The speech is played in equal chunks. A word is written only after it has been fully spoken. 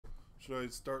Should I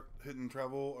start hitting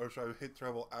travel, or should I hit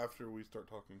travel after we start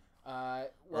talking? Well,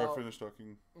 or I finish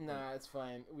talking? Nah, it's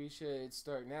fine. We should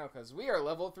start now because we are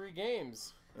level 3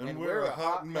 games. And we're a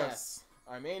hot mess.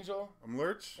 I'm Angel. I'm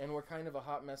Lurch. And we're kind of a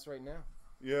hot mess right now.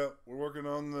 Yeah, we're working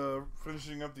on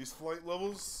finishing up these flight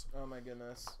levels. Oh my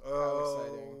goodness. How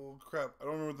exciting. Oh crap, I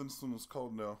don't know what this one is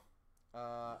called now.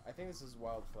 I think this is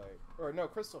Wild Flight. Or no,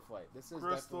 Crystal Flight. This is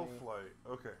Crystal definitely... Flight,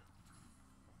 okay.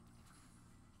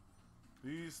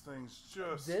 These things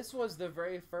just... This was the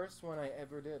very first one I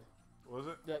ever did. Was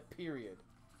it? That period.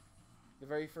 The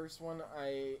very first one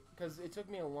because it took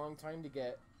me a long time to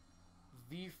get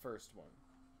the first one.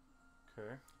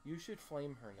 Okay. You should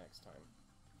flame her next time.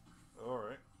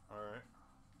 Alright, alright.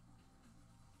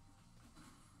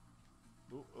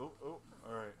 Oh,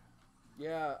 alright.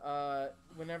 Yeah,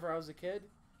 whenever I was a kid,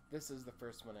 this is the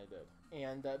first one I did.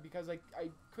 And because I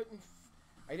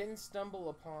I didn't stumble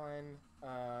upon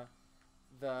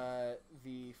the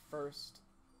first...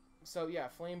 So yeah,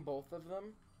 flame both of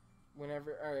them.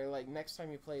 Whenever, or like next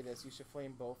time you play this, you should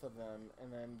flame both of them,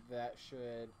 and then that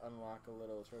should unlock a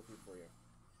little trophy for you.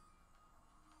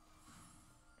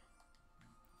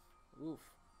 Oof.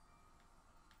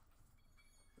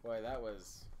 Boy, that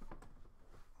was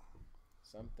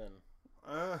something.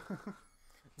 I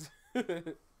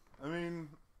mean,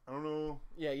 I don't know.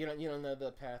 Yeah, you don't know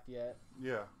the path yet.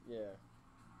 Yeah. Yeah.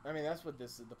 I mean, that's what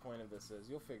the point of this is.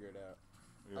 You'll figure it out.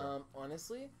 Yeah.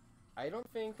 Honestly, I don't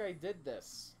think I did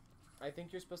this. I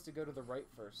think you're supposed to go to the right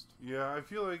first. Yeah, I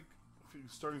feel like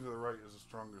starting to the right is a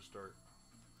stronger start.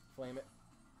 Flame it.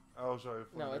 Oh, sorry.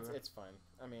 No, it's fine.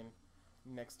 I mean,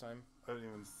 next time. I didn't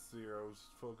even see her. I was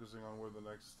focusing on where the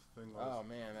next thing was. Oh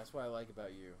man, that's what I like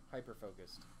about you. Hyper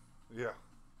focused. Yeah.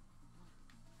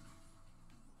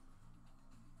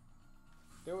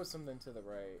 There was something to the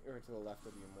right or to the left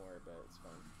of you more, but it's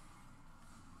fine.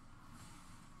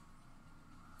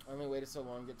 I only waited so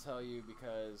long to tell you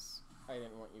because I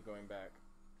didn't want you going back.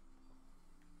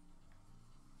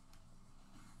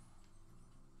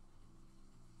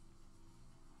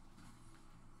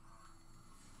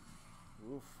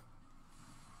 Oof.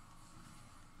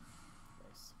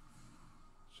 Nice.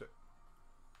 Shit.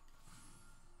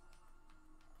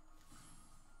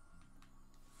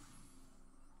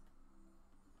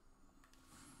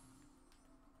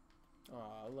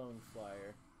 Aw, lone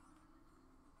flyer.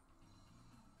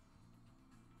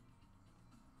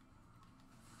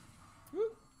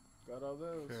 Whoop! Got all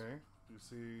those. Okay. You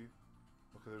see...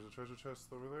 Okay, there's a treasure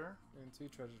chest over there. And 2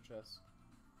 treasure chests.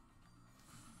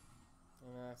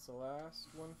 And that's the last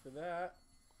one for that.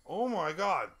 Oh my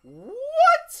god!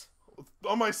 What?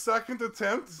 On my second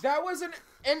attempt? That was and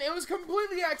it was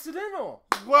completely accidental.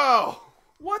 Wow!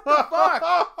 What the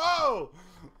fuck?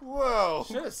 Wow!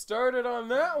 Should have started on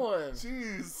that one.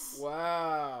 Jeez.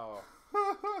 Wow.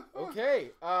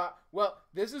 Okay. Well,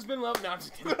 this has been love. No, I'm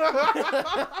just kidding.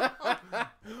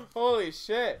 Holy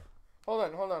shit. Hold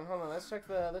on. Let's check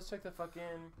the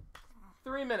fucking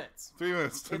 3 minutes. 3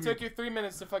 minutes. It took you 3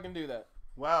 minutes to fucking do that.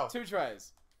 Wow. 2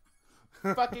 tries.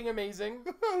 Fucking amazing.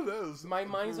 My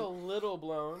mind's a little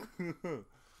blown.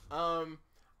 I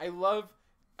love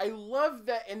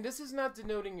that, and this is not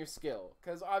denoting your skill,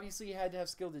 because obviously you had to have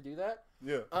skill to do that.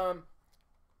 Yeah. But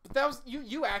that was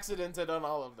you accidented on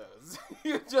all of those.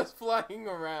 You're just flying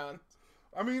around.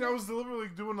 I mean, I was deliberately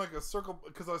doing like a circle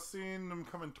because I was seeing them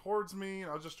coming towards me,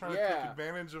 and I was just trying to take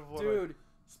advantage of what I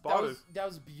spotted. That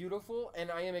was beautiful,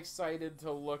 and I am excited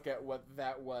to look at what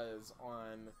that was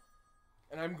on.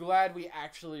 And I'm glad we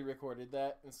actually recorded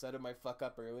that instead of my fuck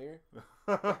up earlier.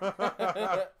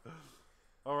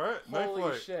 All right,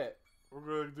 holy shit! We're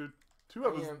gonna do 2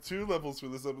 levels for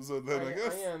this episode. Then I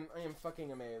guess I am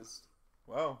fucking amazed.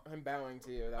 Wow! I'm bowing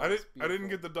to you. I didn't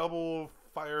get the double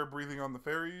fire breathing on the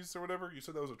fairies or whatever. You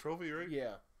said that was a trophy, right?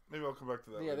 Yeah. Maybe I'll come back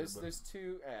to that. Yeah, later, there's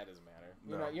 2. It doesn't matter.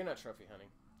 You're not trophy hunting.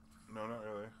 No, not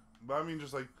really. But I mean,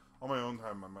 just like on my own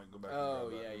time, I might go back. Oh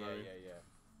and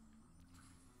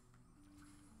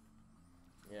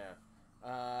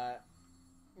yeah.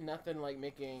 Nothing like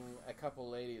making a couple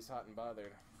ladies hot and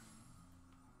bothered.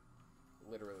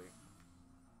 Literally.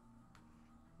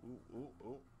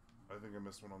 Ooh. I think I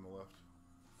missed one on the left.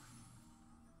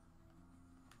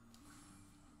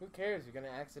 Who cares? You're gonna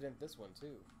accident this one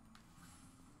too.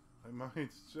 I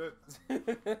might. Shit. No,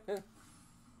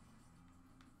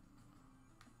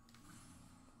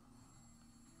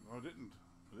 I didn't.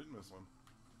 I didn't miss one.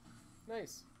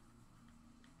 Nice.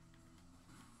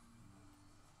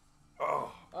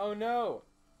 Oh no!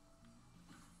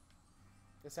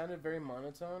 It sounded very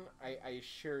monotone. I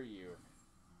assure you.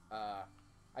 I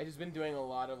just been doing a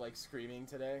lot of like screaming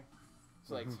today,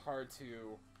 so like it's hard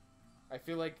to I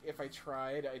feel like if I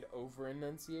tried, I'd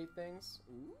over-enunciate things.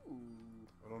 Ooh.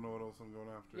 I don't know what else I'm going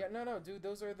after. Yeah, no, dude.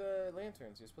 Those are the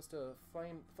lanterns. You're supposed to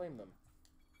flame them.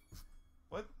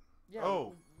 What? Yeah.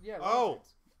 Oh. Yeah. Lanterns. Oh.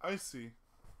 I see.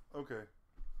 Okay.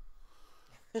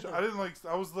 I didn't like.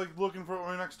 I was like looking for what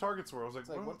my next targets were. I was like,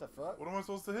 what the fuck? What am I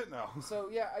supposed to hit now? So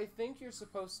yeah, I think you're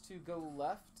supposed to go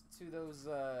left to those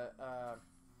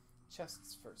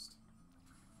chests first,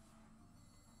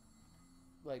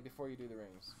 like before you do the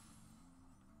rings,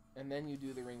 and then you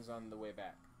do the rings on the way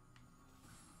back.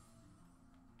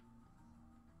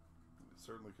 It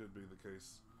certainly could be the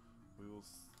case. We will.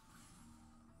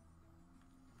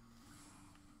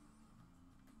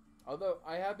 Although,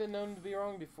 I have been known to be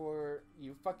wrong before.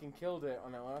 You fucking killed it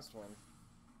on that last one.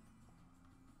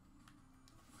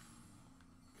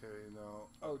 Okay, now...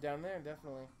 Oh, down there,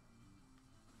 definitely.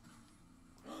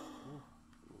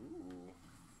 Ooh.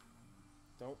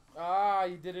 Don't... Ah,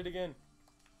 you did it again.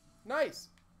 Nice!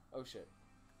 Oh, shit.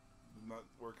 Did not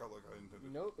work out like I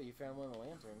intended. Nope, but you found one of the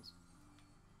lanterns.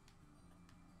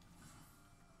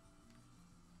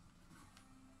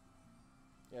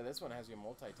 Yeah, this one has you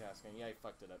multitasking. Yeah, I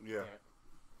fucked it up. Yeah.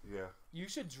 Yeah. You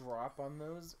should drop on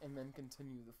those and then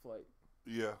continue the flight.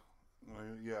 Yeah.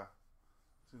 Yeah.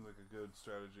 Seems like a good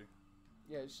strategy.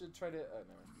 Yeah, you should try to... no.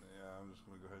 Yeah, I'm just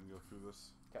going to go ahead and go through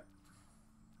this. Okay.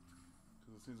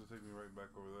 Because it seems to take me right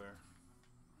back over there.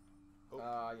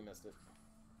 Ah, you missed it.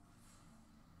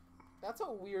 That's a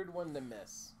weird one to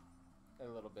miss. A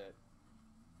little bit.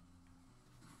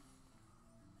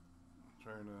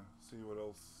 Trying to see what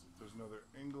else, if there's another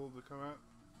angle to come at.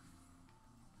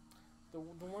 The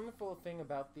wonderful thing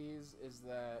about these is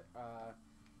that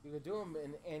you can do them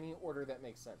in any order that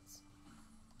makes sense.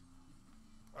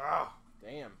 Ah!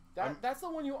 Damn. That's the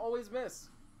one you always miss.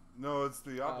 No, it's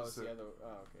the opposite. Oh, it's the other...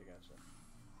 Oh, okay, gotcha.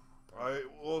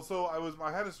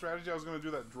 I had a strategy. I was going to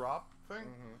do that drop thing,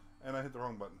 and I hit the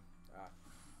wrong button.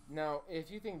 Now,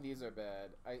 if you think these are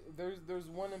bad, there's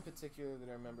one in particular that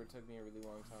I remember took me a really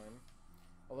long time.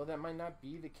 Although that might not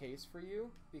be the case for you,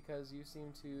 because you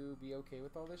seem to be okay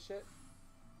with all this shit.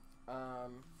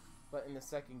 But in the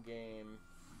second game,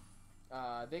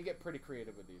 they get pretty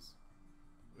creative with these.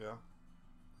 Yeah?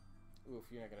 Oof,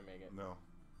 you're not going to make it. No.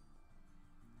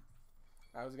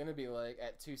 I was going to be like,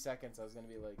 at 2 seconds, I was going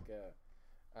to be like,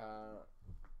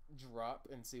 drop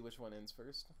and see which one ends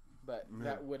first. But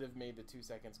that would have made the 2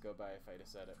 seconds go by if I'd have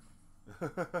said it.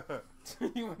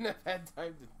 You wouldn't have had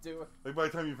time to do it. Like by the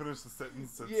time you finish the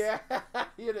sentence, yeah,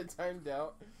 you had it timed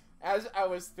out. As I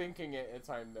was thinking it, it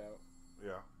timed out.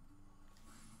 Yeah.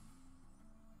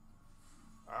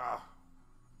 Ah.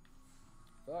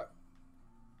 Fuck.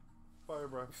 Fire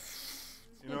breath.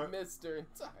 You know missed her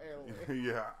entirely.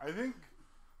 Yeah,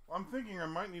 I'm thinking I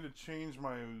might need to change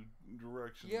my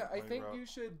direction. Yeah, I think you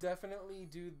should definitely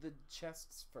do the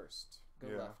chests first. Go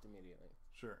left immediately.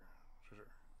 Sure.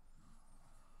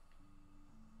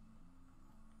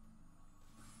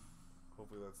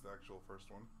 Hopefully that's the actual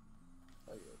first one.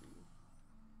 Oh yeah, dude.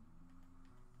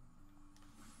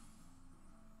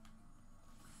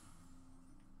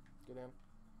 Get in.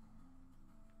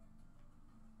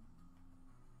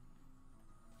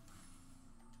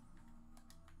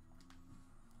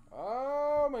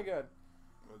 Oh my god.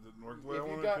 That didn't work the way I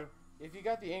wanted to. If you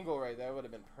got the angle right, that would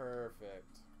have been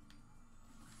perfect.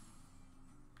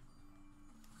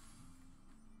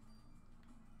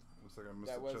 Looks like I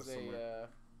missed the chest somewhere.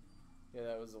 Yeah,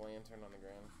 that was a lantern on the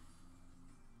ground.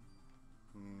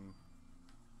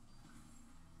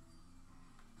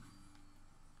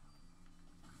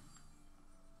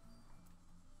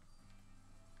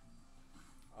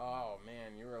 Oh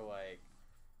man, you were like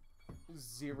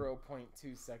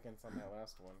 0.2 seconds on that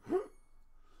last one.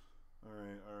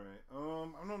 Alright.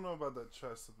 I don't know about that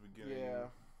chest at the beginning.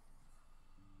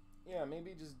 Yeah,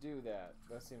 maybe just do that.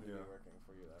 That seemed to be working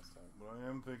for you last time. But I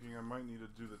am thinking I might need to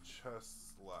do the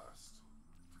chests last.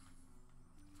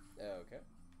 Okay.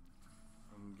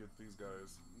 And get these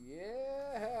guys.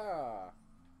 Yeah!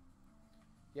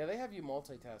 Yeah, they have you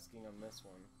multitasking on this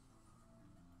one.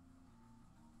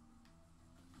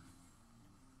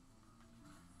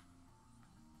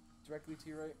 Directly to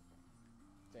your right.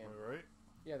 Damn. Am I right?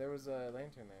 Yeah, there was a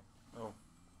lantern there. Oh.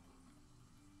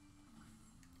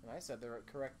 And I said the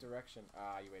correct direction.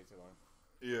 Ah, you waited too long.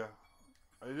 Yeah.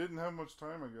 I didn't have much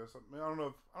time, I guess. I don't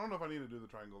know if I need to do the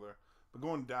triangle there. But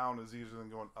going down is easier than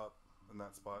going up in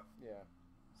that spot. Yeah.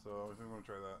 So I think I'm going to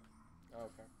try that. Oh,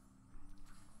 okay.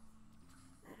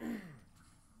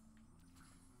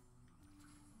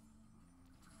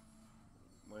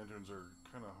 Lanterns are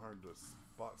kind of hard to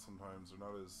spot sometimes. They're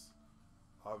not as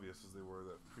obvious as they were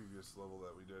that previous level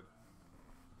that we did.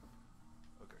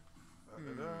 Okay.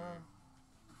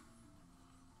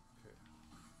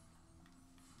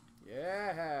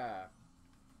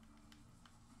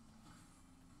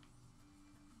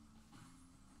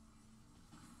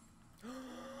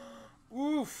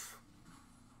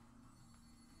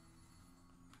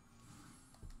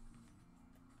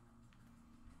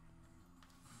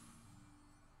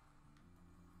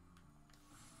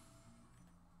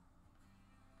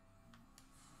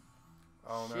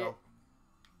 now. Shit.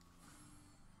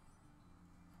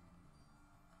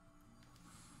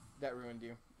 That ruined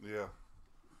you. Yeah.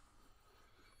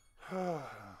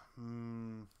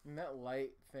 And that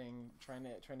light thing, trying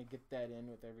to get that in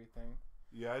with everything.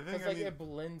 Yeah, I think it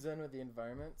blends in with the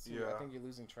environment. So I think you're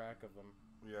losing track of them.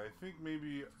 Yeah, I think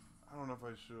maybe I don't know if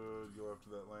I should go after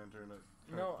that lantern.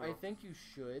 No, I think you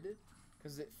should,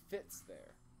 because it fits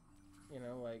there. You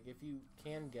know, like if you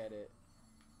can get it,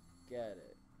 get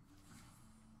it.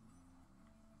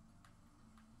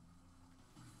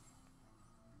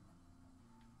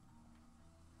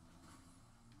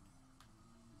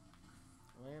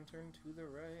 Lantern to the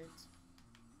right.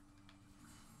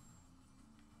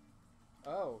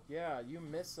 Oh, yeah, you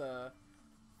miss a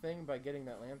thing by getting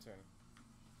that lantern.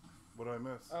 What did I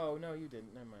miss? Oh, no, you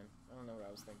didn't. Never mind. I don't know what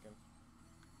I was thinking.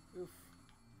 Oof.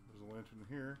 There's a lantern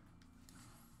here.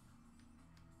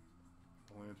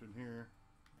 A lantern here.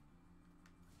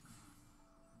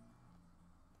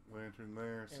 Lantern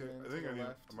there. See, I think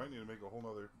I might need to make a whole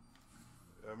nother...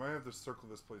 I might have to circle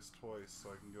this place twice so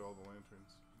I can get all the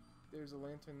lanterns. There's a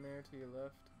lantern there to your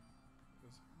left.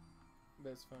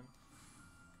 That's fine.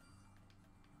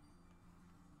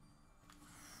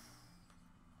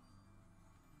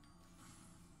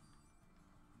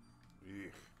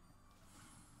 Eek.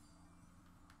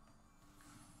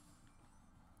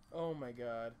 Oh my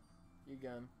god. You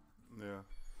gone. Yeah.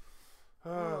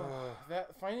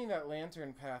 Finding that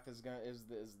lantern path is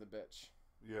the bitch.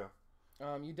 Yeah.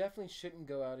 You definitely shouldn't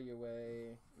go out of your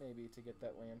way, maybe, to get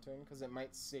that lantern, because it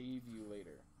might save you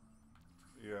later.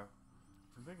 Yeah.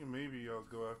 I'm thinking maybe I'll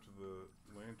go after the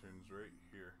lanterns right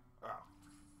here. Ow.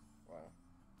 Wow.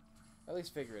 At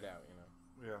least figure it out, you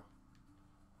know. Yeah.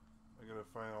 I gotta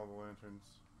find all the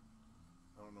lanterns.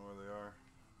 I don't know where they are.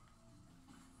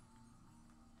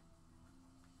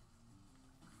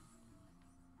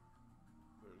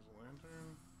 There's a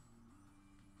lantern.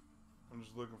 I'm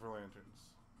just looking for lanterns.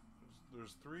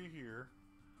 There's 3 here.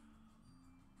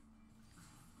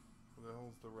 Where the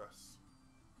hell's the rest?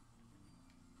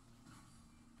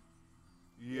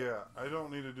 Yeah, I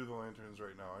don't need to do the lanterns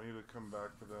right now. I need to come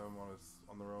back for them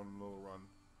on their own little run.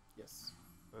 Yes.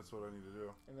 That's what I need to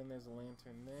do. And then there's a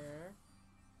lantern there.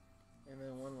 And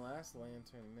then one last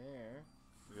lantern there.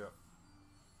 Yep.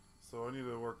 So I need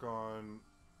to work on...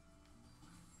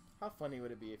 How funny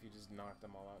would it be if you just knocked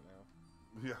them all out now?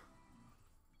 Yeah.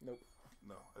 Nope.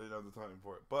 No, I didn't have the time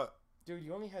for it. But... Dude,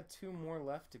 you only had 2 more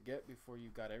left to get before you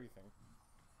got everything.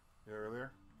 Yeah,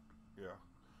 earlier? Yeah.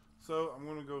 So I'm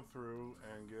going to go through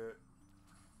and get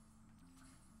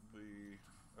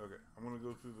the... Okay, I'm going to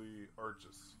go through the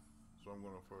arches. So I'm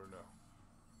going for now.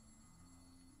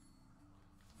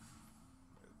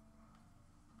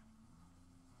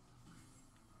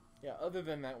 Yeah, other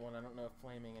than that one, I don't know if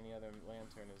flaming any other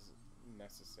lantern is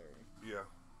necessary. Yeah.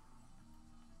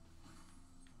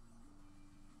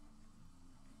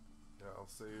 Yeah, I'll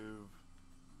save...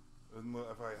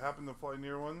 If I happen to fly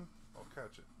near one, I'll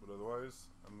catch it. But otherwise,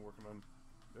 I'm working on...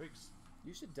 Yikes.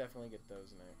 You should definitely get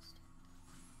those next.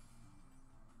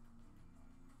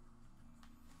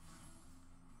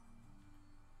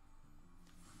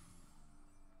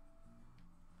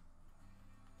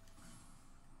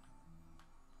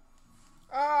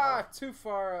 Ah, too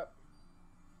far up.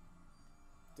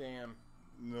 Damn.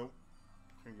 Nope.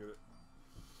 Can't get it.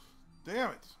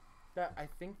 Damn it. I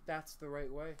think that's the right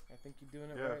way. I think you're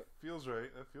doing it right. Yeah, it feels right.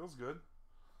 That feels good.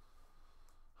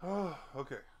 Oh,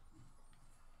 okay.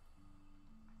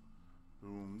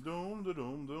 Doom doom da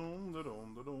doom doom da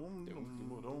doom da doom doom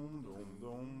ba doom doom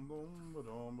doom doom ba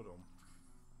doom ba doom.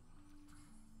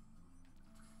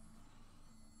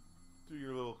 Do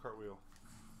your little cartwheel.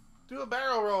 Do a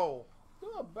barrel roll.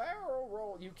 Do a barrel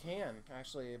roll. You can,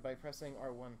 actually, by pressing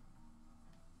R1.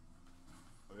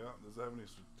 Oh, yeah? Does that have any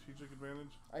strategic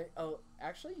advantage?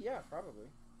 Actually, yeah, probably.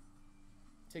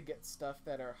 To get stuff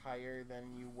that are higher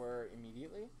than you were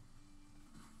immediately.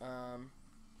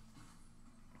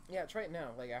 Yeah, try it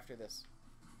now, like after this.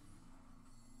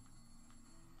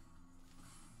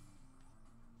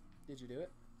 Did you do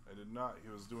it? I did not. He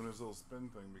was doing his little spin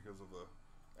thing because of the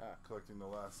collecting the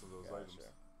last of those items.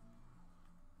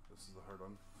 This is the hard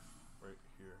one. Right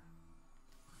here.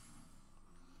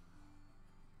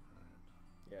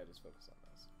 Alright. Yeah, just focus on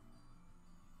this.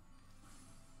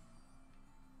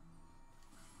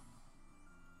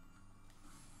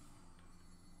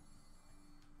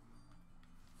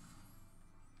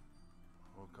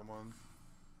 Oh, come on.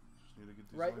 Just need to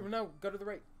get these right. lines. No, go to the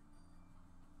right.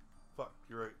 Fuck,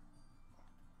 you're right.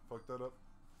 Fuck that up.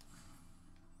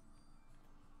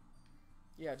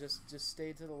 Yeah, just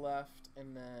stay to the left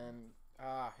and then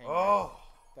hang Oh,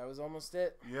 That was almost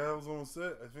it. Yeah, that was almost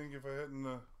it. I think if I hadn't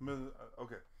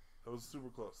okay, that was super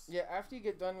close. Yeah, after you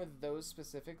get done with those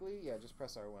specifically, yeah, just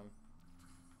press R1.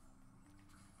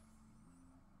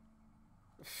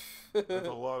 That's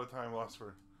a lot of time lost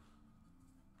for.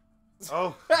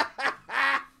 Oh.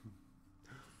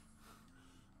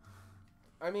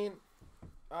 I mean,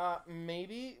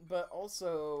 maybe, but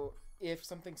also if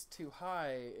something's too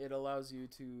high, it allows you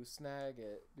to snag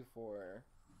it before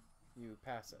you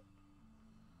pass it.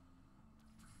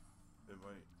 It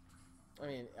might. I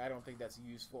mean, I don't think that's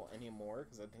useful anymore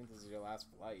because I think this is your last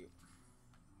flight.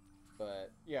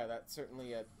 But yeah, that's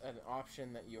certainly an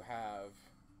option that you have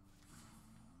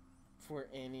for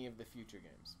any of the future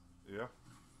games. Yeah.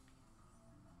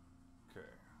 Okay.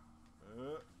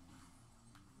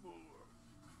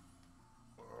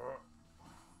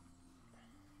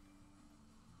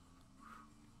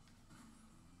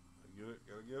 Get it.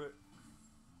 Gotta get it.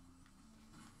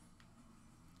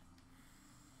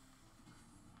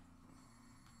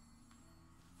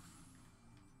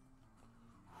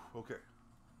 Okay.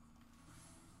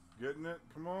 Getting it.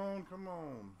 Come on, come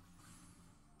on.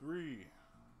 3,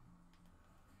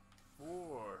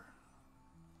 4,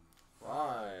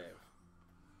 5,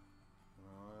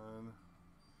 1,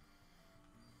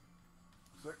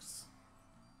 6,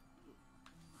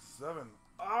 7.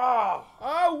 Oh!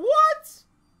 Oh, what?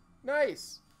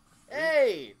 Nice.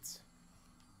 8.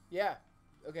 Yeah.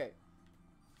 Okay.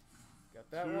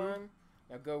 Got that 2, one.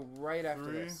 Now go right after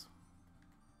 3, this.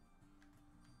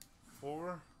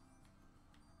 4,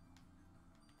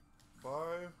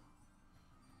 5,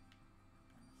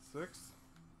 6.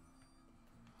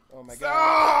 Oh my god.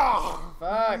 Oh!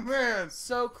 Fuck. Man.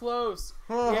 So close.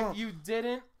 If you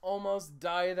didn't almost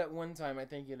die that one time, I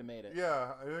think you'd have made it.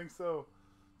 Yeah, I think so.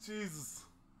 Jesus.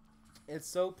 It's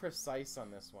so precise on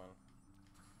this one.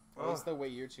 At least the way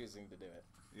you're choosing to do it.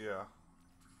 Yeah.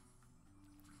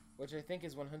 Which I think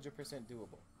is 100%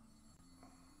 doable.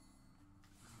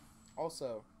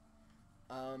 Also,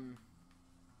 I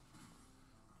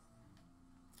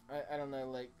don't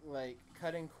know, like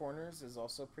cutting corners is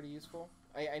also pretty useful.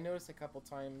 I noticed a couple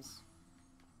times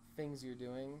things you're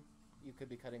doing, you could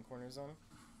be cutting corners on.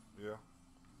 Yeah.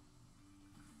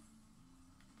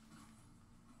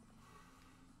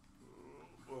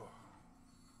 Oh.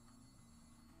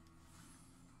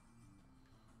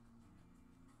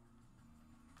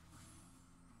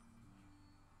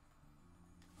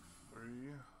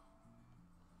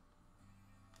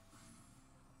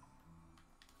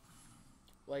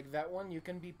 Like that one, you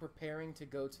can be preparing to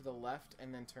go to the left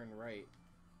and then turn right,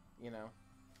 you know?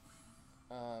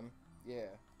 Yeah.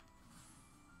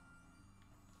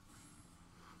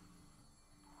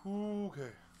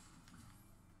 Okay.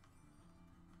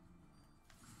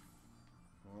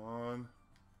 1.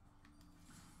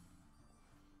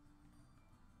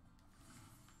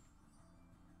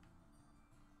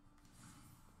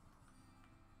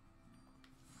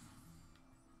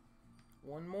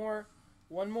 One more.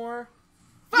 One more.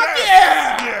 Fuck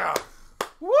yeah! Yeah!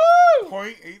 Woo!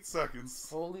 0.8 seconds.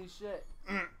 Holy shit.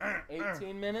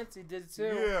 18 minutes, he did too.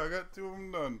 Yeah, I got 2 of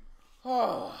them done.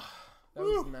 Oh, that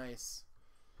was nice.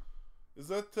 Is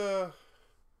that,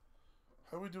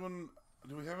 how are we doing?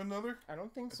 Do we have another? I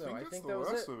don't think so. I think the that was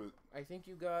last it. of it. I think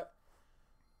you got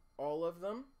all of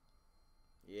them.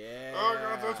 Yeah.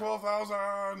 I got the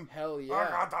 12,000. Hell yeah.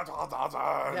 I got the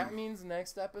 12,000. That means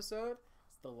next episode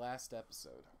is the last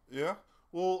episode. Yeah?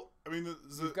 Well, I mean,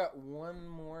 You've got one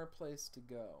more place to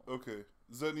go. Okay.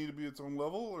 Does that need to be its own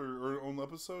level or own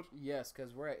episode? Yes,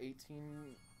 because we're at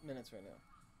 18 minutes right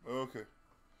now. Okay.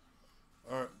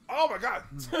 Alright. Oh my god!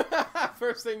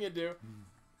 First thing you do.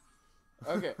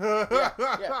 Okay.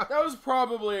 Yeah, that was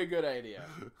probably a good idea.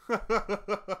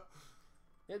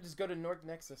 Yeah, just go to North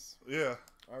Nexus. Yeah.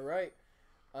 Alright.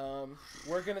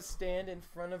 We're going to stand in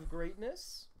front of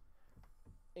greatness.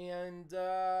 And,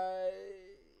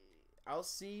 I'll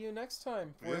see you next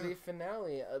time for the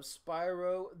finale of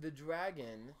Spyro the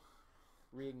Dragon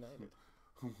Reignited.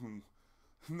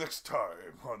 Next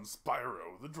time on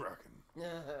Spyro the Dragon.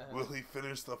 Will he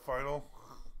finish the final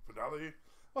finale?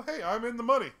 Oh, hey, I'm in the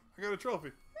money. I got a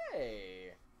trophy.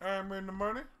 Hey. I'm in the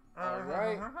money. All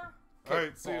right. All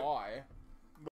right, see you. Bye.